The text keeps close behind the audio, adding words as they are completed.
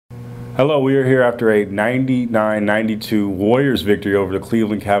Hello, we are here after a 99-92 Warriors victory over the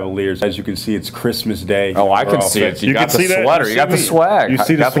Cleveland Cavaliers. As you can see, it's Christmas Day. Oh, I can see it. You got the sweater. You got the swag. You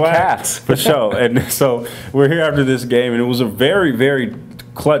see the swag. The cats. For sure. And so we're here after this game, and it was a very, very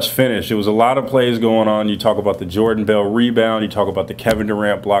clutch finish. It was a lot of plays going on. You talk about the Jordan Bell rebound. You talk about the Kevin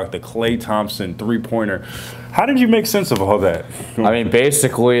Durant block, the Klay Thompson three-pointer. How did you make sense of all that? I mean,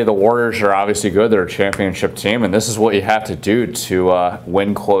 basically, the Warriors are obviously good. They're a championship team, and this is what you have to do to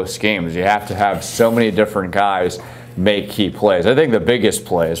win close games. You have to have so many different guys make key plays. I think the biggest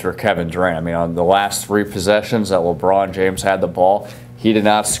plays were Kevin Durant. I mean, on the last three possessions that LeBron James had the ball, he did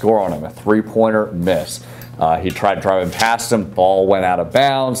not score on him. A three-pointer miss. He tried driving past him. Ball went out of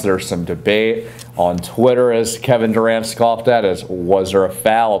bounds. There's some debate on Twitter, as Kevin Durant scoffed at, as was there a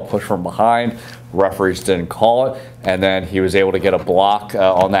foul, a push from behind. Referees didn't call it, and then he was able to get a block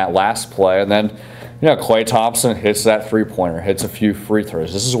on that last play. And then, you know, Klay Thompson hits that three-pointer, hits a few free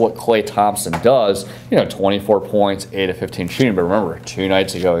throws. This is what Klay Thompson does. You know, 24 points, 8 of 15 shooting. But remember, 2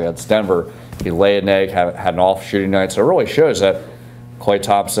 nights ago against Denver, he laid an egg, had an off shooting night. So it really shows that Klay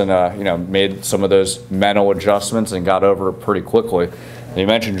Thompson, you know, made some of those mental adjustments and got over it pretty quickly. And you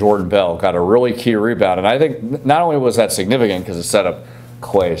mentioned Jordan Bell got a really key rebound, and I think not only was that significant because it set up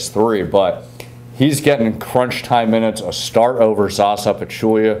Klay's three, but he's getting crunch time minutes, a start over Zaza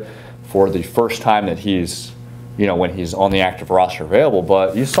Pachulia for the first time that he's, you know, when he's on the active roster available.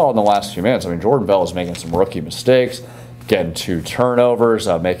 But you saw in the last few minutes, I mean, Jordan Bell is making some rookie mistakes, getting 2 turnovers,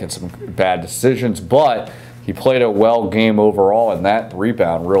 making some bad decisions, but he played a well game overall, and that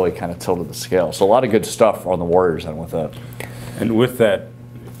rebound really kind of tilted the scale. So a lot of good stuff on the Warriors end with that. And with that,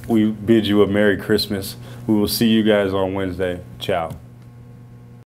 we bid you a Merry Christmas. We will see you guys on Wednesday. Ciao.